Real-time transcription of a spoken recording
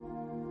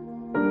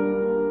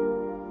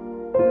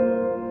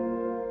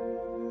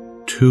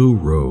Two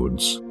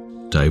roads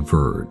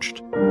diverged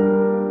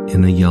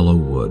in a yellow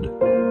wood,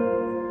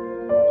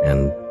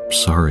 and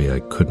sorry I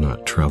could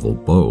not travel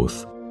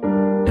both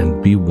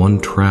and be one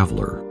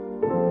traveler.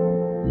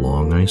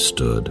 Long I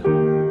stood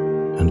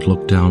and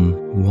looked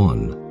down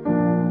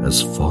one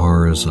as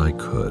far as I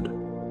could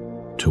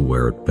to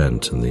where it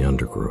bent in the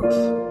undergrowth.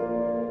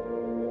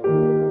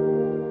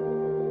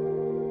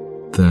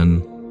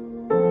 Then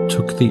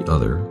took the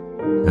other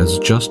as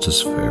just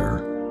as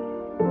fair,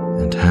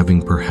 and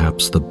having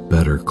perhaps the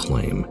better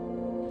claim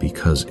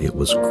because it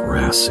was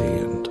grassy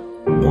and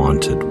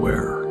wanted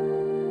wear.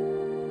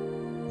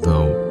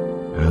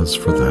 Though, as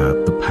for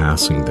that, the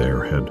passing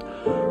there had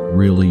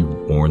really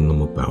worn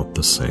them about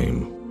the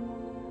same.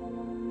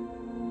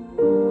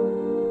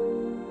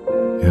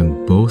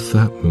 And both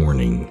that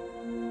morning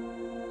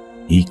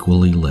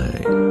equally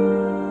lay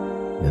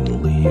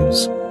in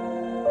leaves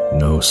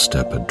no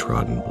step had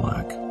trodden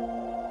black.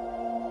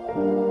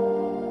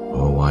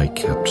 Oh, I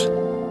kept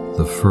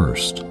the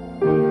first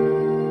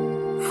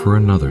for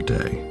another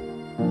day.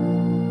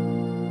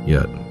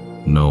 Yet,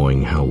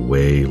 knowing how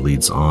way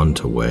leads on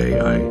to way,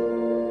 I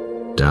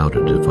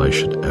doubted if I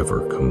should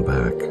ever come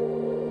back.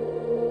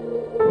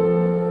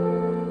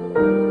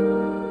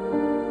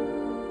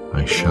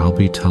 I shall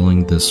be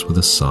telling this with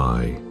a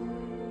sigh,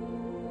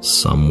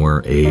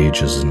 somewhere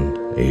ages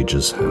and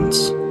ages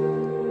hence.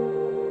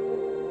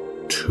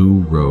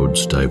 Two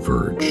roads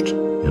diverged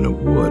in a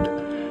wood,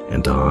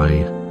 and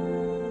I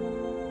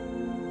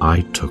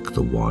took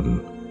the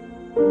one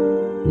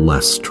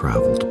less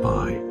traveled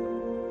by,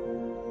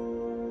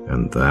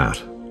 and that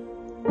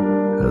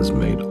has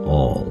made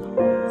all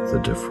the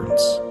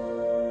difference.